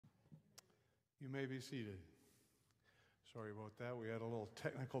You may be seated. Sorry about that. We had a little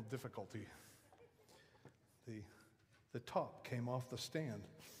technical difficulty. The top came off the stand.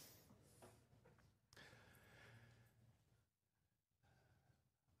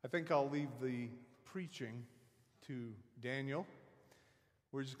 I think I'll leave the preaching to Daniel.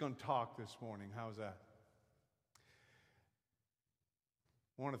 We're just going to talk this morning. How's that?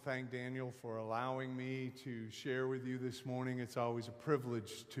 I want to thank Daniel for allowing me to share with you this morning. It's always a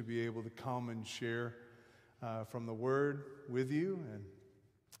privilege to be able to come and share from the Word with you and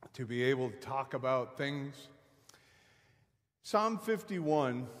to be able to talk about things. Psalm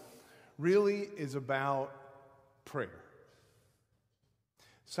 51 really is about prayer.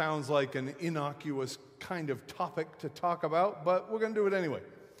 Sounds like an innocuous kind of topic to talk about, but we're going to do it anyway.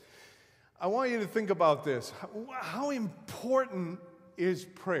 I want you to think about this. How important is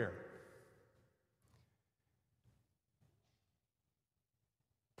prayer?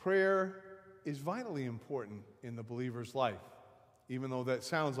 Prayer is vitally important in the believer's life, even though that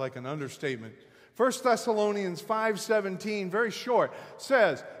sounds like an understatement. 1 Thessalonians 5:17, very short,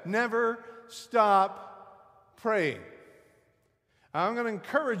 says, never stop praying. I'm going to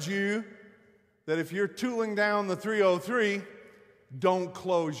encourage you that if you're tooling down the 303, don't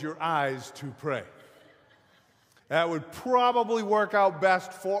close your eyes to pray. That would probably work out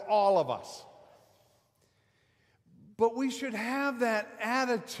best for all of us. But we should have that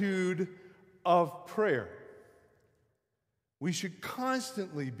attitude of prayer. We should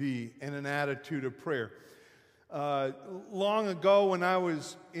constantly be in an attitude of prayer. Long ago when I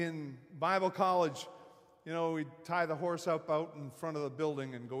was in Bible college, we'd tie the horse up out in front of the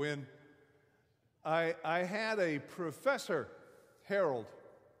building and go in. I had a professor, Harold.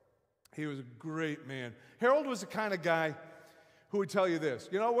 He was a great man. Harold was the kind of guy who would tell you this.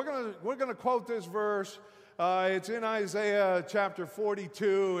 We're gonna quote this verse. It's in Isaiah chapter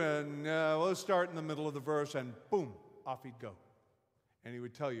 42, and we'll start in the middle of the verse, and boom, off he'd go. And he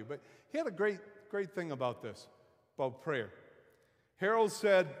would tell you. But he had a great thing about this, about prayer. Harold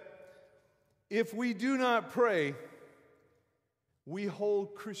said, if we do not pray, we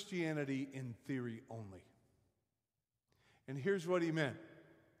hold Christianity in theory only. And here's what he meant.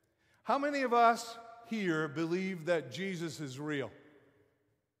 How many of us here believe that Jesus is real?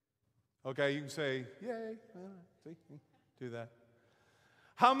 Okay, you can say, yay, see, do that.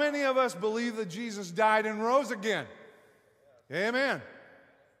 How many of us believe that Jesus died and rose again? Amen.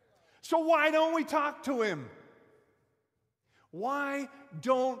 So why don't we talk to him? Why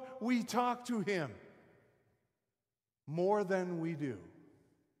don't we talk to him more than we do?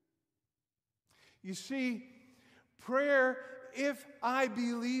 You see, prayer, if I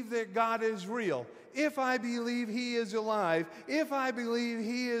believe that God is real, if I believe he is alive, if I believe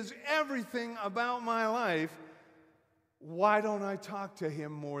he is everything about my life, why don't I talk to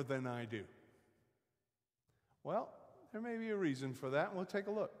him more than I do? Well, there may be a reason for that, and we'll take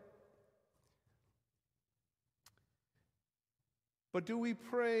a look. But do we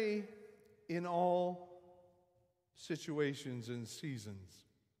pray in all situations and seasons?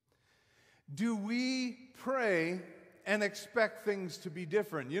 Do we pray and expect things to be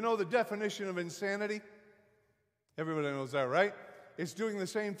different? You know the definition of insanity? Everybody knows that, right? It's doing the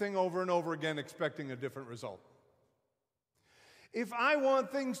same thing over and over again, expecting a different result. If I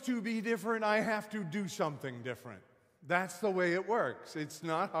want things to be different, I have to do something different. That's the way it works. It's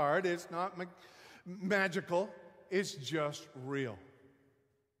not hard. It's not magical. It's just real.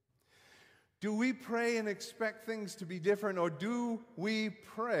 Do we pray and expect things to be different, or do we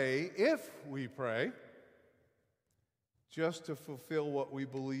pray, if we pray, just to fulfill what we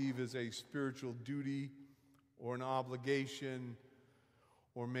believe is a spiritual duty or an obligation,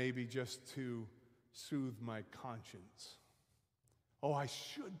 or maybe just to soothe my conscience? Oh, I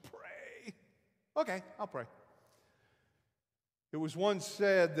should pray. Okay, I'll pray. It was once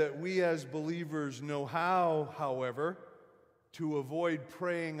said that we as believers know how, however, to avoid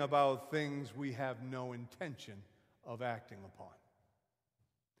praying about things we have no intention of acting upon.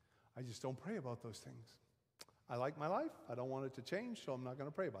 I just don't pray about those things. I like my life. I don't want it to change, so I'm not going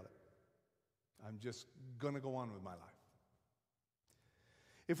to pray about it. I'm just going to go on with my life.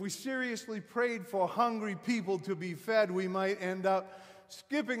 If we seriously prayed for hungry people to be fed, we might end up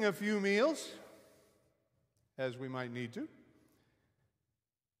skipping a few meals, as we might need to,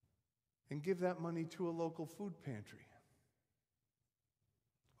 and give that money to a local food pantry.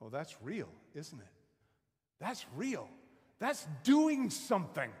 Oh, that's real, isn't it? That's real. That's doing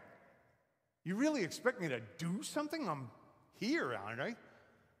something. You really expect me to do something? I'm here, aren't I?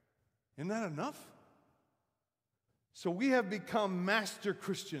 Isn't that enough? So we have become master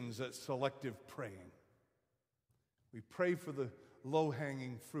Christians at selective praying. We pray for the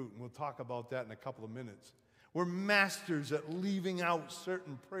low-hanging fruit, and we'll talk about that in a couple of minutes. We're masters at leaving out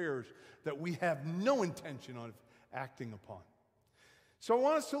certain prayers that we have no intention of acting upon. So I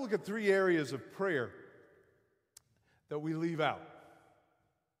want us to look at 3 areas of prayer that we leave out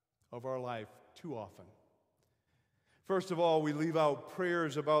of our life too often. First of all, we leave out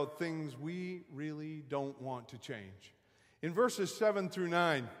prayers about things we really don't want to change. In verses 7 through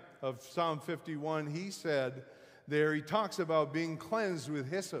 9 of Psalm 51, he talks about being cleansed with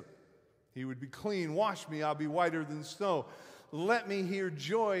hyssop. He would be clean. Wash me, I'll be whiter than snow. Let me hear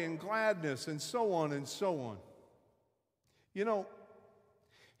joy and gladness, and so on and so on. You know,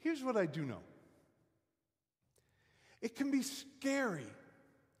 here's what I do know. It can be scary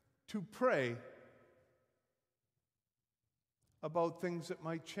to pray about things that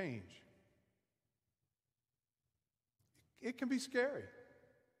might change. It can be scary.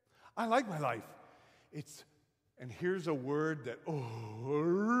 I like my life. And here's a word that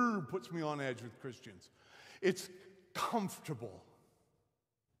puts me on edge with Christians. It's comfortable.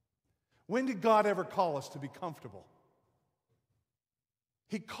 When did God ever call us to be comfortable?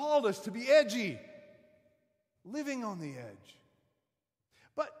 He called us to be edgy, living on the edge.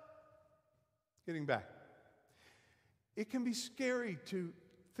 But, getting back, it can be scary to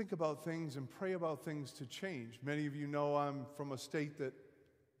think about things and pray about things to change. Many of you know I'm from a state that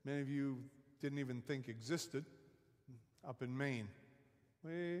many of you didn't even think existed, up in Maine,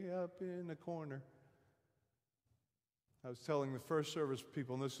 way up in the corner. I was telling the first service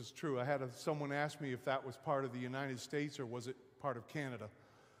people, and this is true, I had someone ask me if that was part of the United States or was it part of Canada.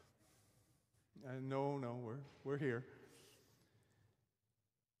 No, we're here.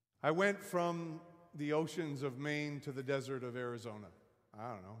 I went from the oceans of Maine to the desert of Arizona. I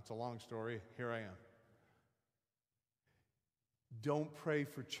don't know, it's a long story. Here I am. Don't pray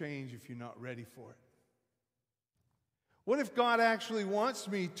for change if you're not ready for it. What if God actually wants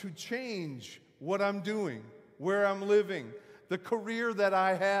me to change what I'm doing, where I'm living, the career that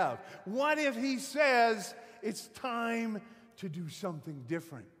I have? What if He says it's time to do something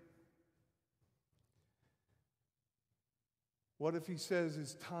different? What if He says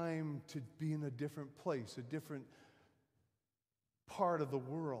it's time to be in a different place, a different part of the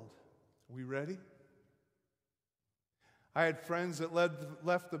world? Are we ready? I had friends that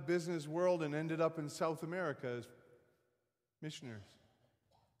left the business world and ended up in South America as missionaries.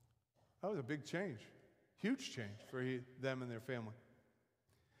 That was a big change, huge change for them and their family.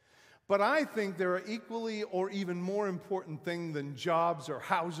 But I think there are equally or even more important things than jobs or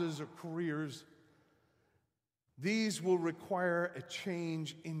houses or careers. These will require a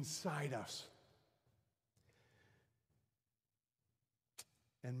change inside us.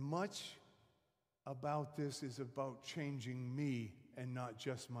 And much about this is about changing me and not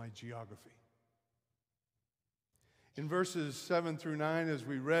just my geography. In verses 7 through 9, as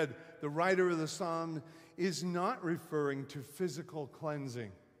we read, the writer of the psalm is not referring to physical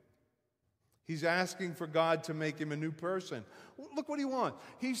cleansing. He's asking for God to make him a new person. Look what he wants.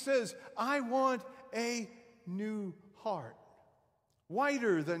 He says, I want a new heart,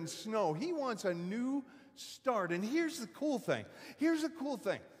 whiter than snow. He wants a new start. And here's the cool thing.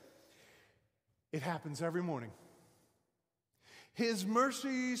 It happens every morning. His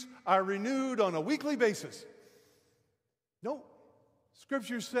mercies are renewed on a weekly basis. No,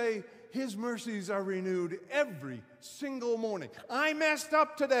 scriptures say His mercies are renewed every single morning. I messed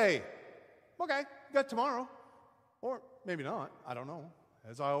up today. Okay, got tomorrow. Or maybe not, I don't know.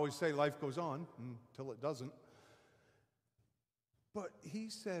 As I always say, life goes on until it doesn't. But He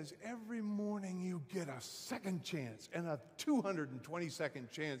says every morning you get a second chance and a 222nd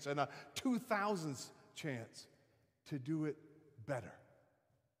chance and a 2,000th chance to do it better.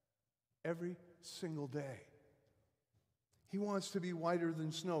 Every single day. He wants to be whiter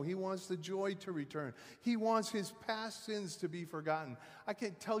than snow. He wants the joy to return. He wants His past sins to be forgotten. I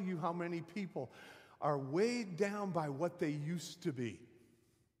can't tell you how many people are weighed down by what they used to be.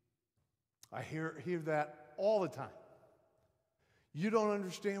 I hear that all the time. You don't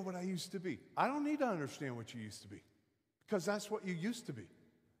understand what I used to be. I don't need to understand what you used to be, because that's what you used to be.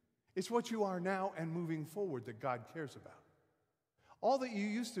 It's what you are now and moving forward that God cares about. All that you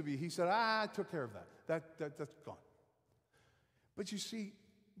used to be, He said, I took care of that. That's gone. But you see,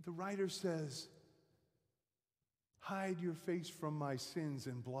 the writer says, hide your face from my sins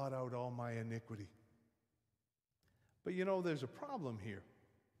and blot out all my iniquity. But you know, there's a problem here.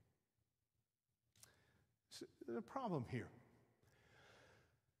 There's a problem here.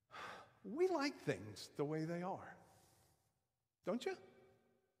 We like things the way they are. Don't you?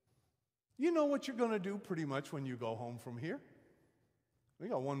 You know what you're going to do pretty much when you go home from here. We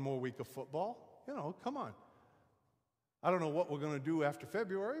got one more week of football. You know, come on. I don't know what we're going to do after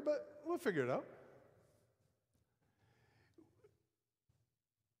February, but we'll figure it out.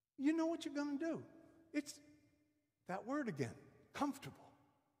 You know what you're going to do. It's that word again, comfortable.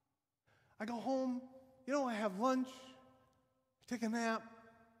 I go home, I have lunch, I take a nap,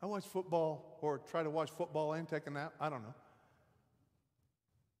 I watch football, or try to watch football and take a nap. I don't know.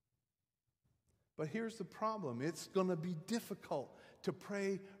 But here's the problem. It's going to be difficult to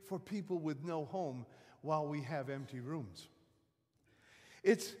pray for people with no home while we have empty rooms.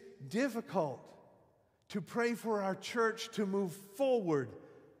 It's difficult to pray for our church to move forward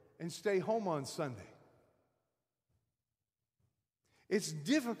and stay home on Sunday. It's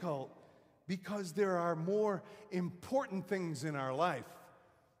difficult because there are more important things in our life,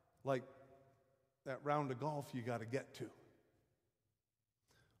 like that round of golf you got to get to,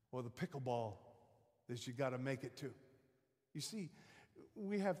 or the pickleball that you got to make it to. You see,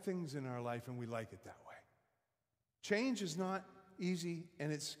 we have things in our life and we like it that way. Change is not easy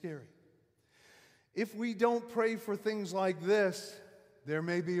and it's scary. If we don't pray for things like this, there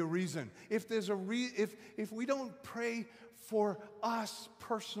may be a reason. If we don't pray for us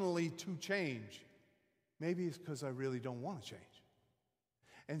personally to change, maybe it's because I really don't want to change.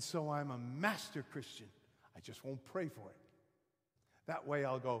 And so I'm a master Christian. I just won't pray for it. That way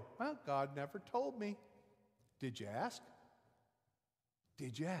I'll go, well, God never told me. Did you ask?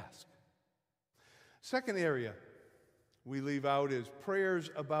 Did you ask? Second area we leave out is prayers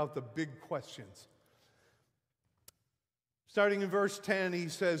about the big questions. Starting in verse 10, he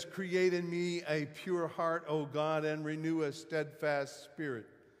says, "Create in me a pure heart, O God, and renew a steadfast spirit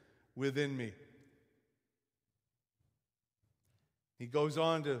within me." He goes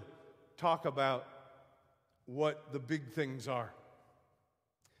on to talk about what the big things are.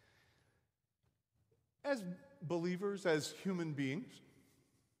 As believers, as human beings,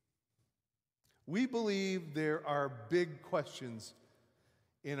 we believe there are big questions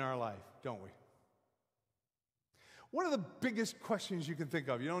in our life, don't we? One of the biggest questions you can think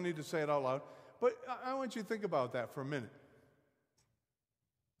of, you don't need to say it out loud, but I want you to think about that for a minute.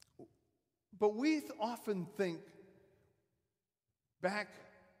 But we often think back,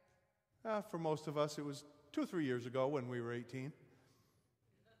 for most of us, it was 2 or 3 years ago when we were 18.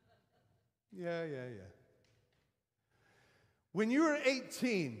 Yeah. When you were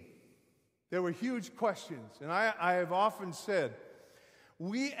 18, there were huge questions. And I have often said,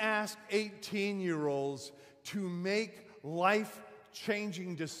 we ask 18-year-olds to make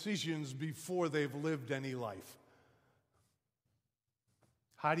life-changing decisions before they've lived any life.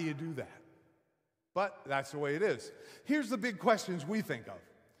 How do you do that? But that's the way it is. Here's the big questions we think of.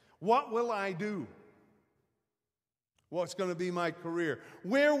 What will I do? What's going to be my career?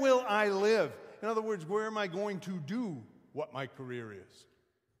 Where will I live? In other words, where am I going to do what my career is?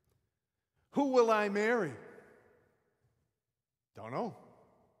 Who will I marry? Don't know.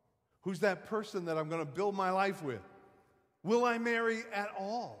 Who's that person that I'm going to build my life with? Will I marry at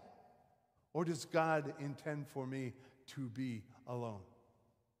all? Or does God intend for me to be alone?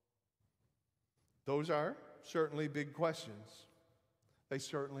 Those are certainly big questions. They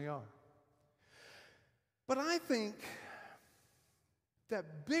certainly are. But I think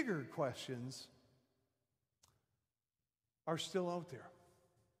that bigger questions are still out there.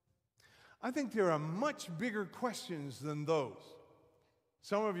 I think there are much bigger questions than those.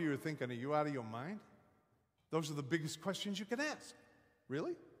 Some of you are thinking, are you out of your mind? Those are the biggest questions you can ask.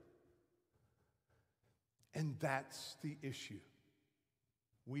 Really? And that's the issue.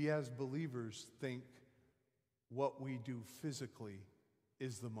 We as believers think what we do physically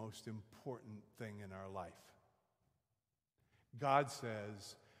is the most important thing in our life. God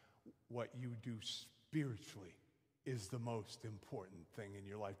says what you do spiritually is the most important thing in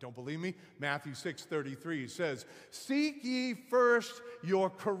your life. Don't believe me? Matthew 6:33 says, "Seek ye first your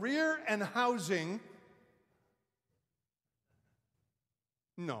career and housing."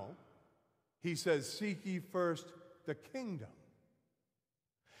 No. He says, "Seek ye first the kingdom.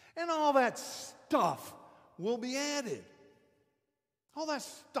 And all that stuff will be added." All that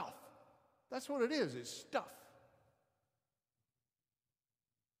stuff. That's what it is. It's stuff.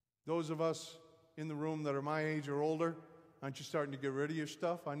 Those of us in the room that are my age or older, aren't you starting to get rid of your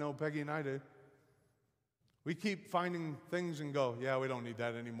stuff? I know Peggy and I did. We keep finding things and go, yeah, we don't need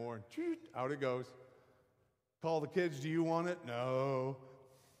that anymore. And out it goes. Call the kids, do you want it? No.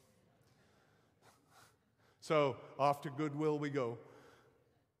 So off to Goodwill we go.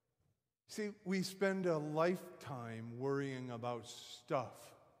 See, we spend a lifetime worrying about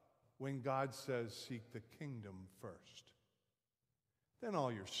stuff when God says seek the kingdom first. Then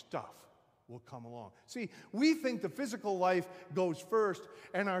all your stuff will come along. See, we think the physical life goes first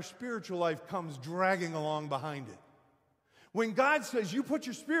and our spiritual life comes dragging along behind it. When God says you put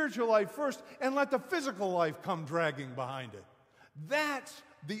your spiritual life first and let the physical life come dragging behind it. That's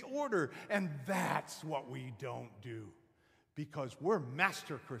the order, and that's what we don't do because we're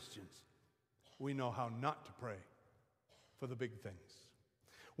master Christians. We know how not to pray for the big things.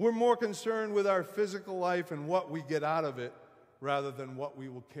 We're more concerned with our physical life and what we get out of it rather than what we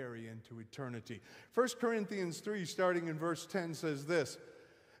will carry into eternity. 1 Corinthians 3, starting in verse 10, says this,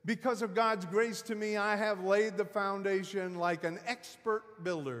 "Because of God's grace to me, I have laid the foundation like an expert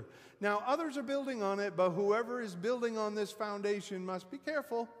builder. Now others are building on it, but whoever is building on this foundation must be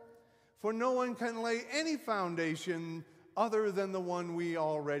careful, for no one can lay any foundation other than the one we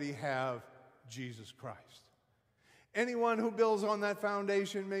already have, Jesus Christ. Anyone who builds on that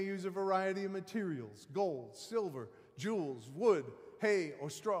foundation may use a variety of materials, gold, silver, jewels, wood, hay, or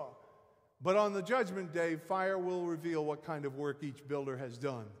straw. But on the judgment day, fire will reveal what kind of work each builder has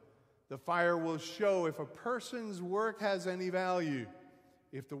done. The fire will show if a person's work has any value.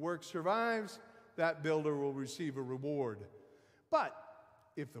 If the work survives, that builder will receive a reward. But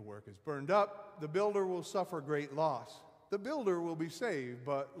if the work is burned up, the builder will suffer great loss. The builder will be saved,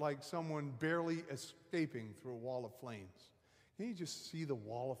 but like someone barely escaping through a wall of flames." Can you just see the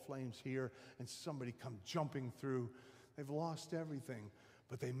wall of flames here and somebody come jumping through? They've lost everything,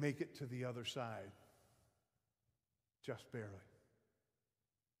 but they make it to the other side. Just barely.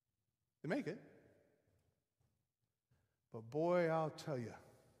 They make it. But boy, I'll tell you,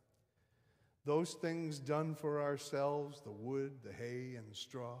 those things done for ourselves, the wood, the hay, and the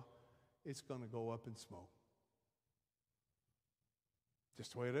straw, it's going to go up in smoke.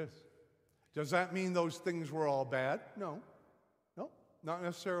 Just the way it is. Does that mean those things were all bad? No. No, not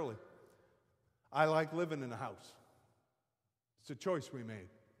necessarily. I like living in a house. It's a choice we made.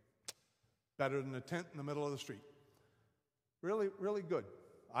 Better than a tent in the middle of the street. Really, really good.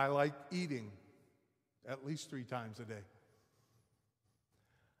 I like eating at least 3 times a day.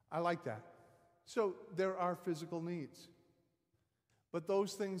 I like that. So there are physical needs. But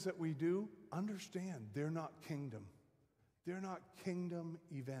those things that we do, understand, they're not kingdom. They're not kingdom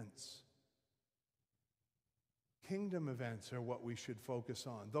events. Kingdom events are what we should focus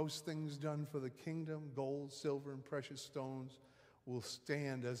on. Those things done for the kingdom, gold, silver, and precious stones, will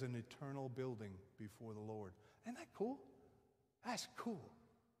stand as an eternal building before the Lord. Isn't that cool? That's cool.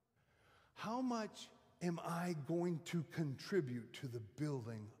 How much am I going to contribute to the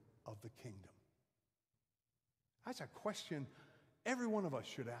building of the kingdom? That's a question every one of us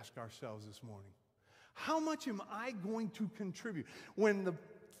should ask ourselves this morning. How much am I going to contribute? When the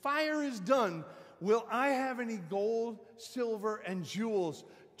fire is done, will I have any gold, silver, and jewels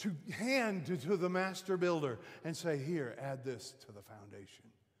to hand to the master builder and say, here, add this to the foundation,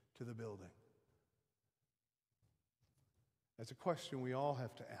 to the building? That's a question we all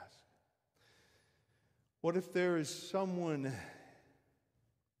have to ask. What if there is someone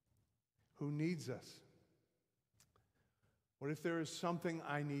who needs us? What if there is something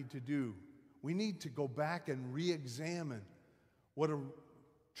I need to do? We need to go back and re-examine what a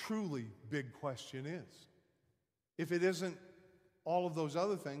truly big question is. If it isn't all of those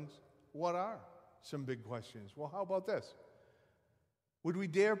other things, what are some big questions? Well, how about this? Would we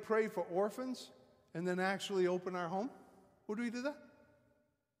dare pray for orphans and then actually open our home? Would we do that?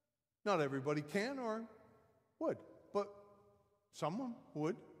 Not everybody can or would, but someone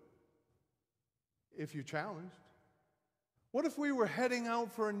would if you're challenged. What if we were heading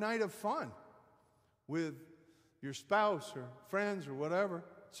out for a night of fun with your spouse or friends or whatever?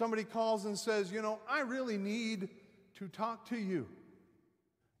 Somebody calls and says, I really need to talk to you.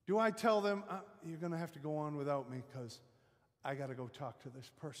 Do I tell them, you're going to have to go on without me because I got to go talk to this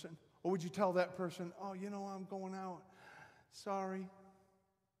person? Or would you tell that person, I'm going out. Sorry.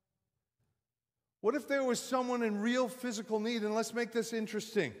 What if there was someone in real physical need? And let's make this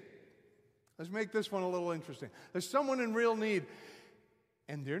interesting. Let's make this one a little interesting. There's someone in real need,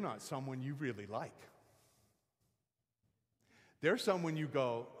 and they're not someone you really like. They're someone you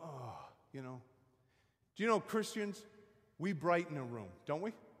go, Do you know Christians, we brighten a room, don't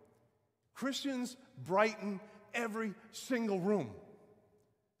we? Christians brighten every single room.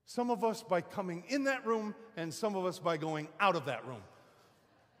 Some of us by coming in that room, and some of us by going out of that room.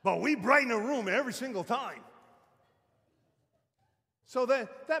 But we brighten a room every single time. So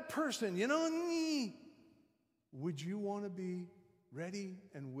that person, would you want to be ready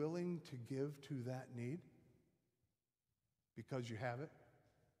and willing to give to that need? Because you have it?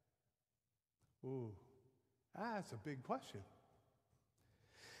 Ooh, that's a big question.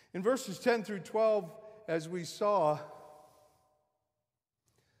 In verses 10 through 12, as we saw,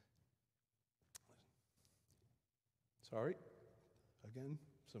 again,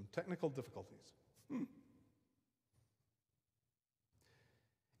 some technical difficulties.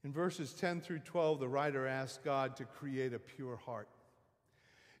 In verses 10 through 12, the writer asks God to create a pure heart.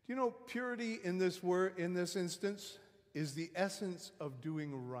 Do you know purity in this instance is the essence of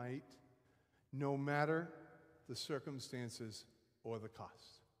doing right, no matter the circumstances or the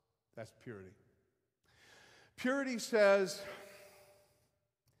cost? That's purity. Purity says,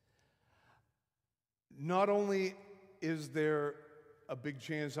 not only is there a big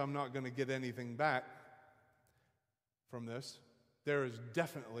chance I'm not going to get anything back from this, there is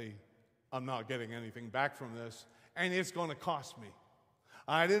definitely I'm not getting anything back from this, and it's going to cost me.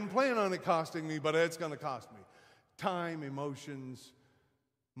 I didn't plan on it costing me, but it's going to cost me. Time, emotions,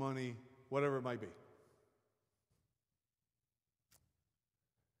 money, whatever it might be.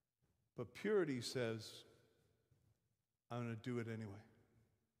 But purity says, I'm going to do it anyway,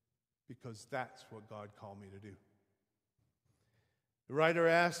 because that's what God called me to do. The writer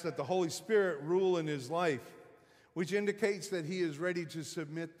asks that the Holy Spirit rule in his life, which indicates that he is ready to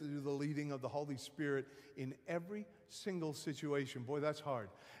submit to the leading of the Holy Spirit in every single situation. Boy, that's hard.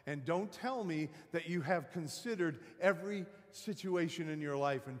 And don't tell me that you have considered every situation in your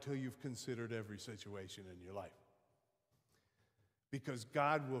life until you've considered every situation in your life. Because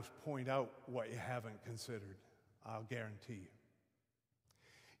God will point out what you haven't considered, I'll guarantee you.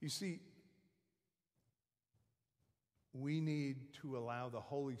 You see, we need to allow the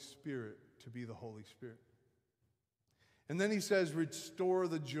Holy Spirit to be the Holy Spirit. And then he says, restore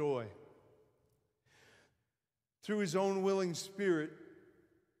the joy. Through his own willing spirit,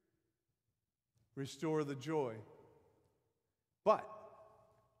 restore the joy. But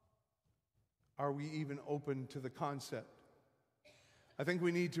are we even open to the concept? I think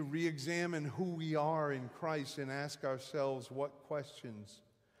we need to re-examine who we are in Christ and ask ourselves what questions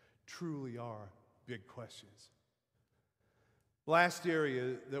truly are big questions. Last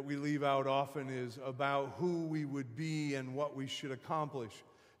area that we leave out often is about who we would be and what we should accomplish.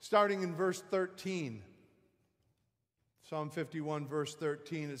 Starting in verse 13. Psalm 51, verse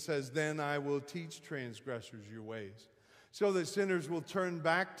 13, it says, "Then I will teach transgressors your ways, so that sinners will turn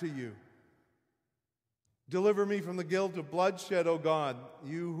back to you. Deliver me from the guilt of bloodshed, O God,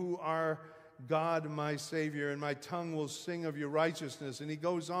 you who are God, my Savior, and my tongue will sing of your righteousness." And he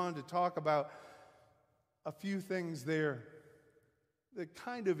goes on to talk about a few things there that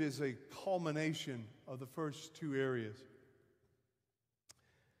kind of is a culmination of the first two areas.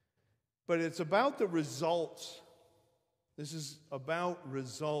 But it's about the results. This is about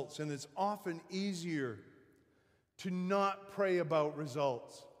results, and it's often easier to not pray about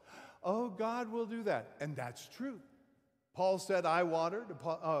results. Oh, God will do that, and that's true. Paul said, I watered,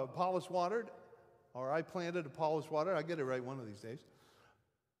 Apollos watered, or I planted, Apollos watered. I get it right one of these days.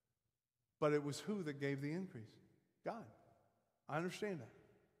 But it was who that gave the increase? God. I understand that.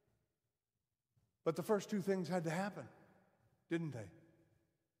 But the first two things had to happen, didn't they?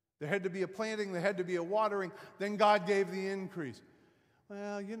 There had to be a planting, there had to be a watering, then God gave the increase.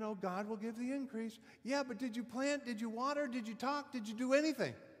 Well, you know, God will give the increase. Yeah, but did you plant? Did you water? Did you talk? Did you do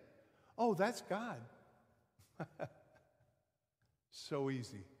anything? Oh, that's God. So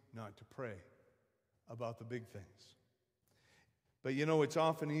easy not to pray about the big things. But you know, it's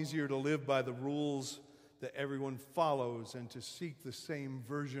often easier to live by the rules that everyone follows and to seek the same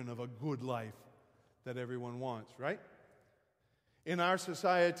version of a good life that everyone wants, right? In our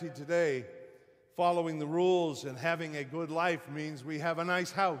society today, following the rules and having a good life means we have a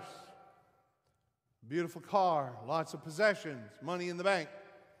nice house, a beautiful car, lots of possessions, money in the bank.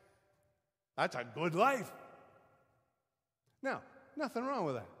 That's a good life. Now, nothing wrong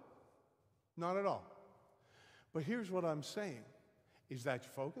with that. Not at all. But here's what I'm saying. Is that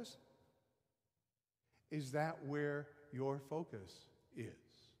your focus? Is that where your focus is?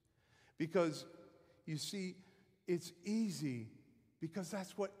 Because, you see, it's easy because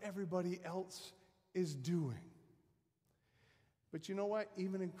that's what everybody else is doing. But you know what?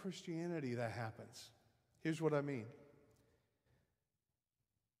 Even in Christianity, that happens. Here's what I mean.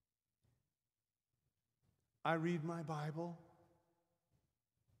 I read my Bible,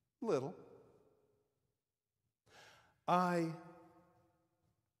 little. I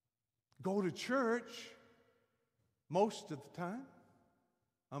go to church most of the time.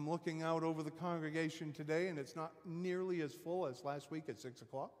 I'm looking out over the congregation today, and it's not nearly as full as last week at 6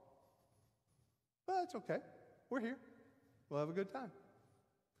 o'clock. But it's okay. We're here. We'll have a good time.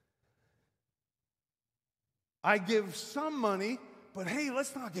 I give some money, but hey,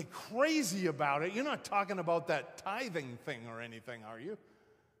 let's not get crazy about it. You're not talking about that tithing thing or anything, are you?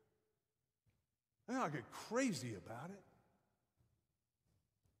 Let's not get crazy about it.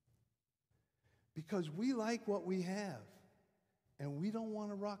 Because we like what we have. And we don't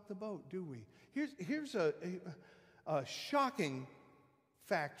want to rock the boat, do we? Here's a shocking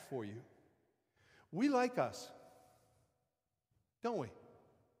fact for you. We like us, don't we?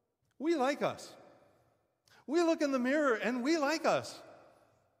 We like us. We look in the mirror and we like us.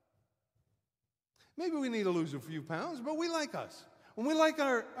 Maybe we need to lose a few pounds, but we like us. And we like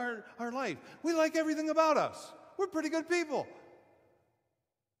our life. We like everything about us. We're pretty good people.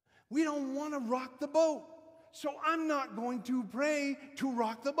 We don't want to rock the boat. So I'm not going to pray to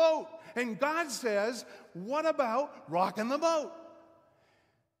rock the boat. And God says, what about rocking the boat?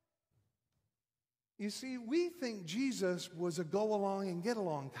 You see, we think Jesus was a go along and get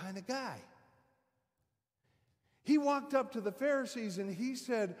along kind of guy. He walked up to the Pharisees and he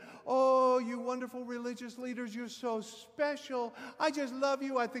said, "Oh, you wonderful religious leaders, you're so special. I just love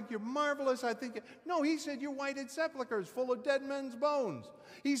you. I think you're marvelous. No, he said, "You're whited sepulchres full of dead men's bones."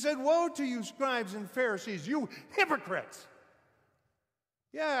 He said, "Woe to you, scribes and Pharisees, you hypocrites."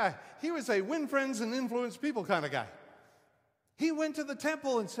 Yeah, he was a win friends and influence people kind of guy. He went to the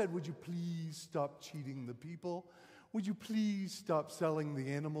temple and said, "Would you please stop cheating the people? Would you please stop selling the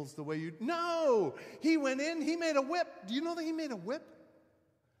animals the way you..." No! He went in, he made a whip. Do you know that he made a whip?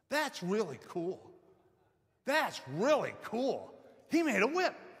 That's really cool. That's really cool. He made a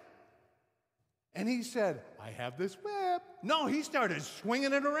whip. And he said, "I have this whip." No, he started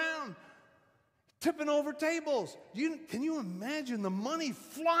swinging it around, tipping over tables. Can you imagine the money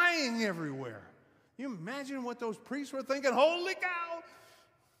flying everywhere? Can you imagine what those priests were thinking? Holy cow!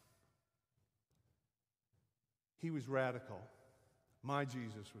 He was radical. My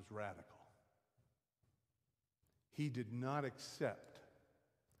Jesus was radical. He did not accept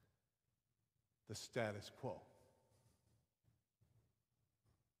the status quo.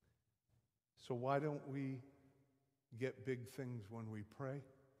 So why don't we get big things when we pray?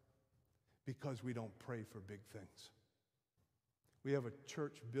 Because we don't pray for big things. We have a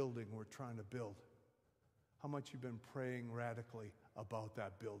church building we're trying to build. How much you've been praying radically about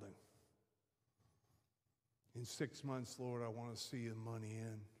that building? In 6 months, Lord, I want to see the money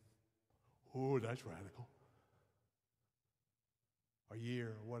in. Oh, that's radical. A year,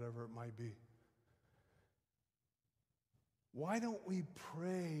 or whatever it might be. Why don't we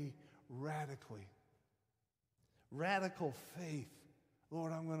pray radically? Radical faith.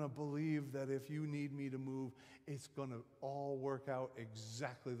 Lord, I'm going to believe that if you need me to move, it's going to all work out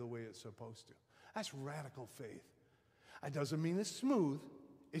exactly the way it's supposed to. That's radical faith. That doesn't mean it's smooth.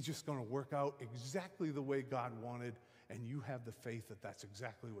 It's just going to work out exactly the way God wanted, and you have the faith that that's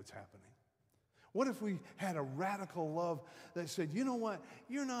exactly what's happening. What if we had a radical love that said, "You know what?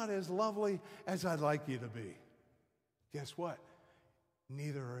 You're not as lovely as I'd like you to be." Guess what?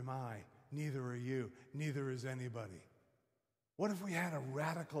 Neither am I. Neither are you. Neither is anybody. What if we had a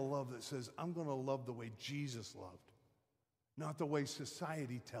radical love that says, "I'm going to love the way Jesus loved, not the way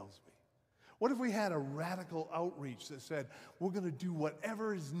society tells me"? What if we had a radical outreach that said, "We're going to do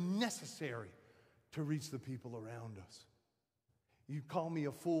whatever is necessary to reach the people around us"? You call me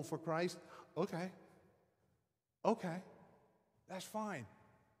a fool for Christ? Okay. That's fine.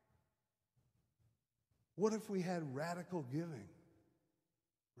 What if we had radical giving?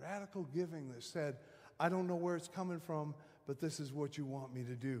 Radical giving that said, "I don't know where it's coming from, but this is what you want me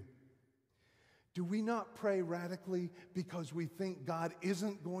to do." Do we not pray radically because we think God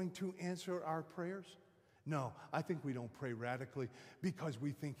isn't going to answer our prayers? No, I think we don't pray radically because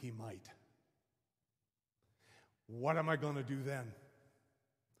we think he might. What am I going to do then?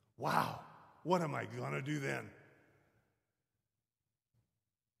 Wow, what am I going to do then?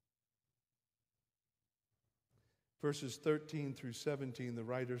 Verses 13 through 17, the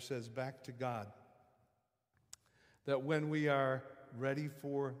writer says back to God that when we are ready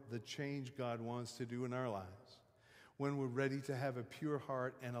for the change God wants to do in our lives, when we're ready to have a pure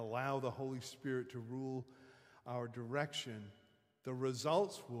heart and allow the Holy Spirit to rule our direction, the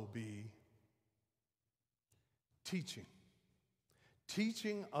results will be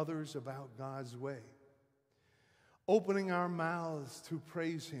teaching others about God's way, opening our mouths to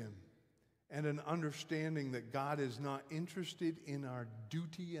praise him, and an understanding that God is not interested in our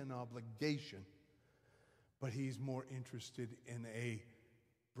duty and obligation, but he's more interested in a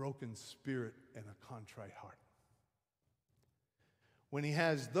broken spirit and a contrite heart. When he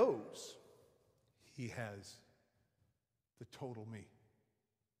has those, he has the total me,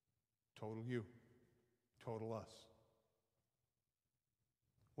 total you, total us.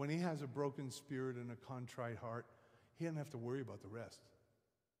 When he has a broken spirit and a contrite heart, he doesn't have to worry about the rest.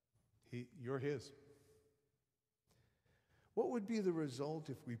 You're his. What would be the result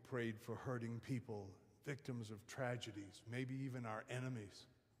if we prayed for hurting people, victims of tragedies, maybe even our enemies?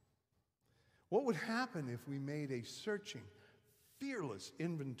 What would happen if we made a searching, fearless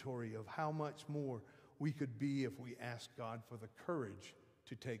inventory of how much more we could be if we asked God for the courage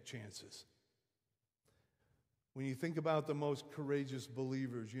to take chances. When you think about the most courageous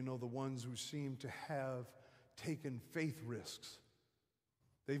believers, you know, the ones who seem to have taken faith risks.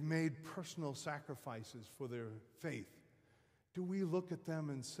 They've made personal sacrifices for their faith. Do we look at them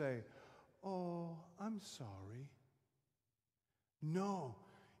and say, "Oh, I'm sorry"? No.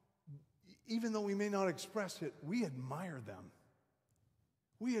 Even though we may not express it, we admire them.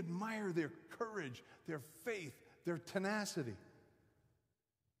 We admire their courage, their faith, their tenacity.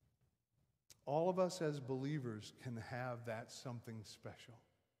 All of us as believers can have that something special.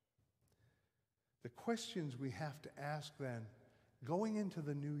 The questions we have to ask then, going into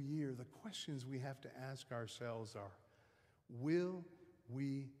the new year, the questions we have to ask ourselves are, will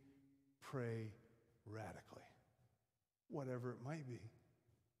we pray radically? Whatever it might be.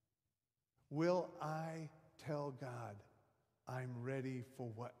 Will I tell God, I'm ready for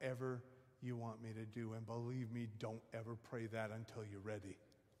whatever you want me to do? And believe me, don't ever pray that until you're ready.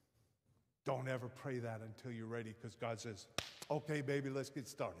 Don't ever pray that until you're ready, because God says, okay, baby, let's get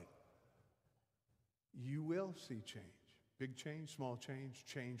started. You will see change. Big change, small change,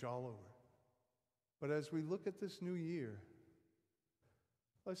 change all over. But as we look at this new year,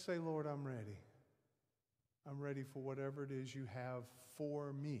 let's say, Lord, I'm ready. I'm ready for whatever it is you have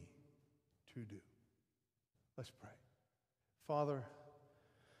for me to do. Let's pray. Father,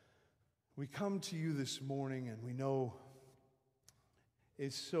 we come to you this morning and we know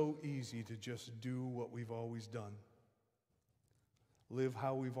it's so easy to just do what we've always done, live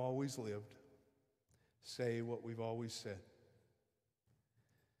how we've always lived, say what we've always said.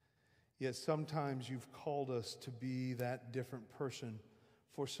 Yet sometimes you've called us to be that different person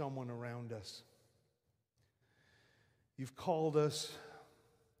for someone around us. You've called us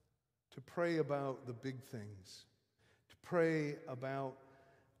to pray about the big things, to pray about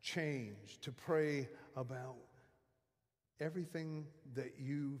change, to pray about everything that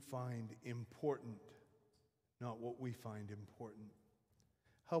you find important, not what we find important.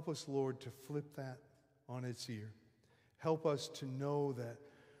 Help us, Lord, to flip that on its ear. Help us to know that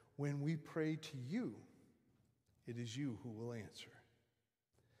when we pray to you, it is you who will answer.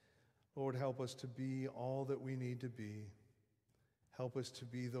 Lord, help us to be all that we need to be. Help us to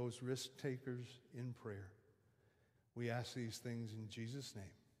be those risk takers in prayer. We ask these things in Jesus' name.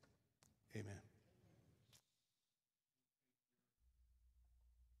 Amen.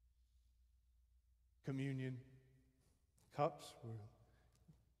 Communion cups.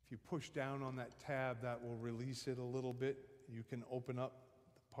 If you push down on that tab, that will release it a little bit. You can open up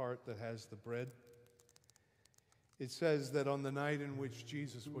the part that has the bread. It says that on the night in which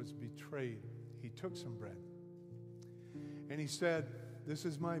Jesus was betrayed, he took some bread. And he said, "This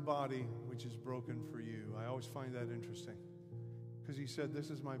is my body, which is broken for you." I always find that interesting, because he said,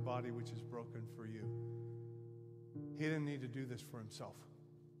 "This is my body, which is broken for you." He didn't need to do this for himself.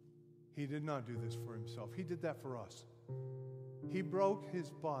 He did not do this for himself. He did that for us. He broke his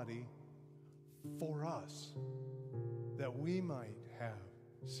body for us, that we might have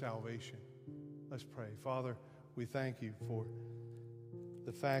salvation. Let's pray. Father, we thank you for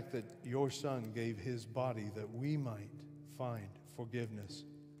the fact that your Son gave his body that we might find forgiveness.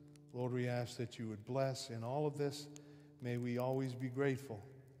 Lord, we ask that you would bless in all of this. May we always be grateful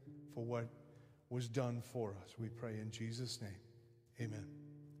for what was done for us. We pray in Jesus' name. Amen.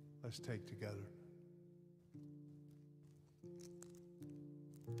 Let's take together.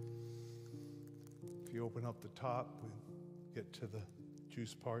 If you open up the top, we get to the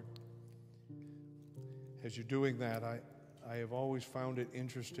juice part. As you're doing that, I have always found it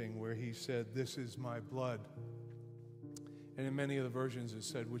interesting where he said, "This is my blood." And in many of the versions it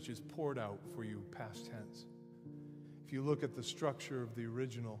said, "which is poured out for you," past tense. If you look at the structure of the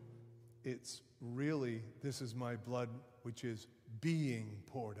original, it's really, "This is my blood, which is being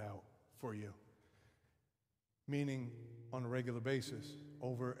poured out for you." Meaning on a regular basis,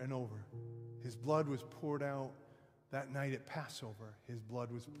 over and over. His blood was poured out that night at Passover. His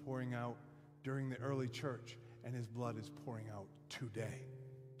blood was pouring out during the early church, and his blood is pouring out today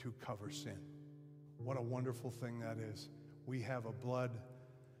to cover sin. What a wonderful thing that is. We have a blood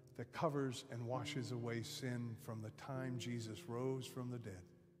that covers and washes away sin from the time Jesus rose from the dead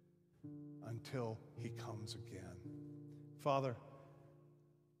until he comes again. Father,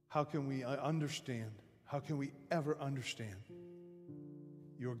 how can we understand, how can we ever understand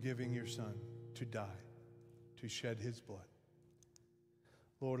your giving your Son to die, to shed his blood?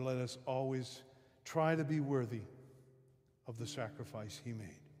 Lord, let us always try to be worthy of the sacrifice he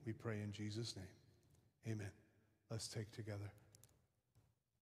made. We pray in Jesus' name. Amen. Let's take together.